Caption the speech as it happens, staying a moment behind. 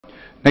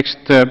Next,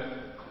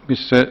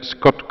 Mr.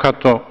 Scott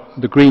Cato,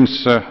 the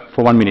Greens,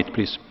 for 1 minute,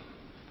 please.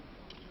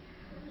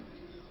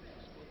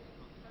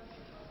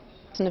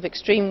 Of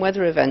extreme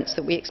weather events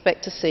that we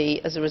expect to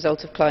see as a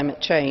result of climate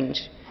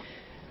change.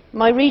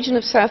 My region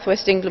of South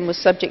West England was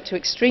subject to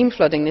extreme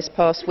flooding this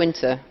past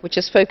winter, which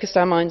has focused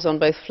our minds on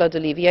both flood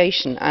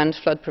alleviation and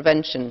flood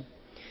prevention.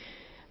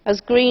 As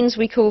Greens,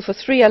 we call for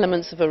 3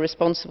 elements of a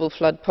responsible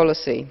flood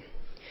policy.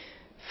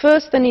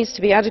 First, there needs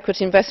to be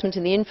adequate investment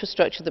in the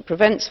infrastructure that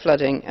prevents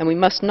flooding, and we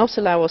must not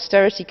allow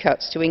austerity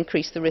cuts to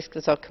increase the risk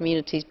that our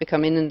communities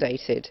become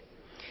inundated.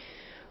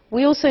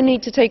 We also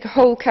need to take a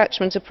whole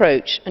catchment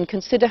approach and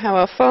consider how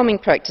our farming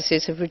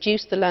practices have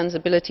reduced the land's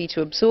ability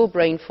to absorb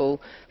rainfall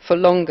for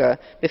longer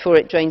before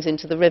it drains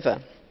into the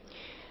river.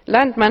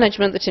 Land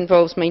management that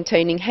involves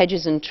maintaining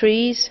hedges and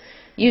trees,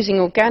 using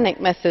organic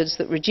methods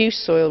that reduce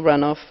soil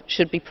runoff,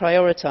 should be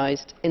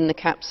prioritised in the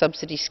CAP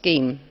subsidy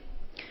scheme.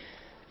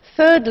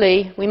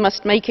 Thirdly, we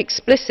must make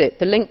explicit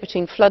the link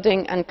between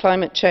flooding and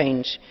climate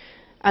change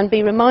and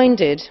be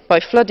reminded by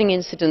flooding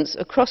incidents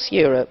across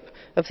Europe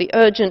of the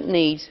urgent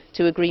need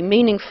to agree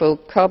meaningful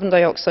carbon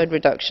dioxide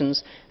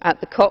reductions at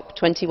the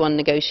COP21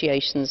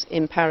 negotiations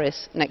in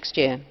Paris next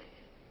year.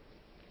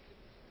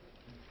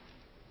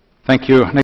 Thank you.